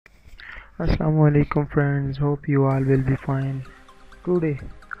Assalamu alaikum friends, hope you all will be fine. Today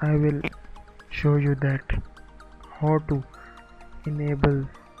I will show you that how to enable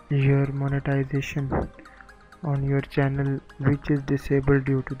your monetization on your channel which is disabled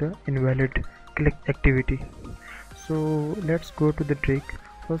due to the invalid click activity. So let's go to the trick.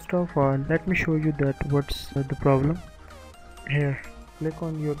 First of all, let me show you that what's the problem. Here, click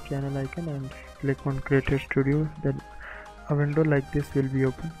on your channel icon and click on Creator Studio. Then a window like this will be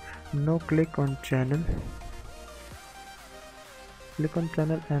open. Now click on channel,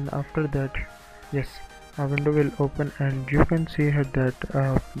 and after that, yes, a window will open and you can see here that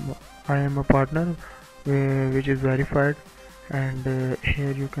I am a partner which is verified, and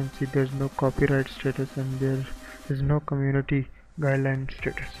here you can see there's no copyright status and there is no community guideline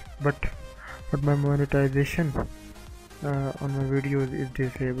status, but my monetization on my videos is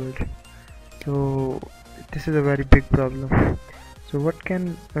disabled. So this is a very big problem. So what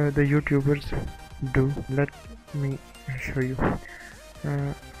can the YouTubers do? Let me show you.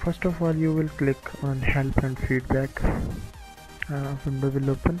 First of all, you will click on help and feedback. Window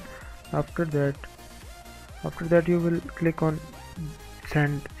will open. After that you will click on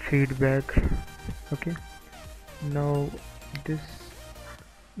send feedback. Okay, now this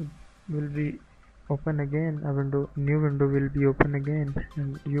will be open again. New window will be open again,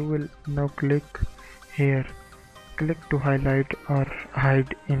 and you will now click here. Click to highlight or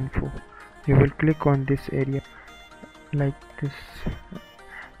hide info. You will click on this area like this.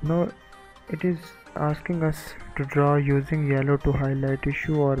 Now it is asking us to draw using yellow to highlight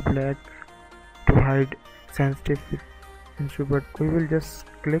issue or black to hide sensitive issue, but we will just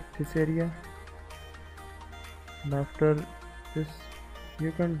click this area, and after this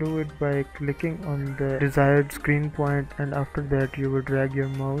you can do it by clicking on the desired screen point, and after that you will drag your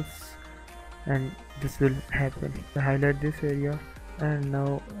mouse and this will happen. Highlight this area and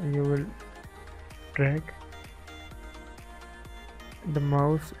now you will drag the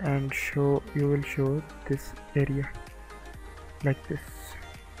mouse and you will show this area like this.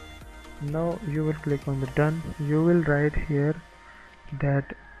 Now you will click on the done. You will write here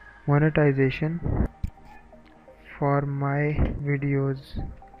that monetization for my videos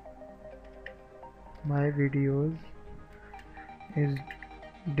is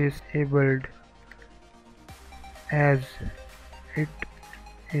disabled as it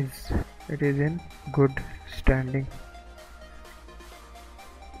is in good standing.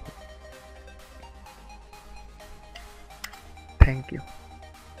 Thank you.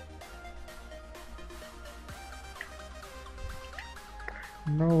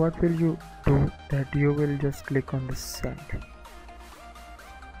 Now what will you do? That you will just click on the send,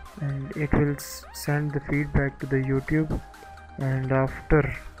 and it will send the feedback to the YouTube, and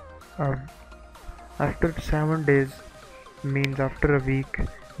after 7 days, means after a week,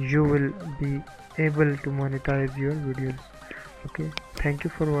 you will be able to monetize your videos. Okay, thank you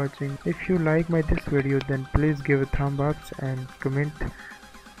for watching. If you like this video, then please give a thumb up and comment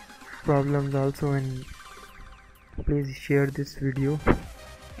problems also, and please share this video.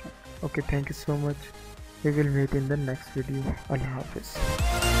 Okay, thank you so much. We will meet in the next video. Allah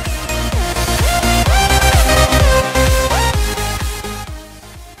Hafiz.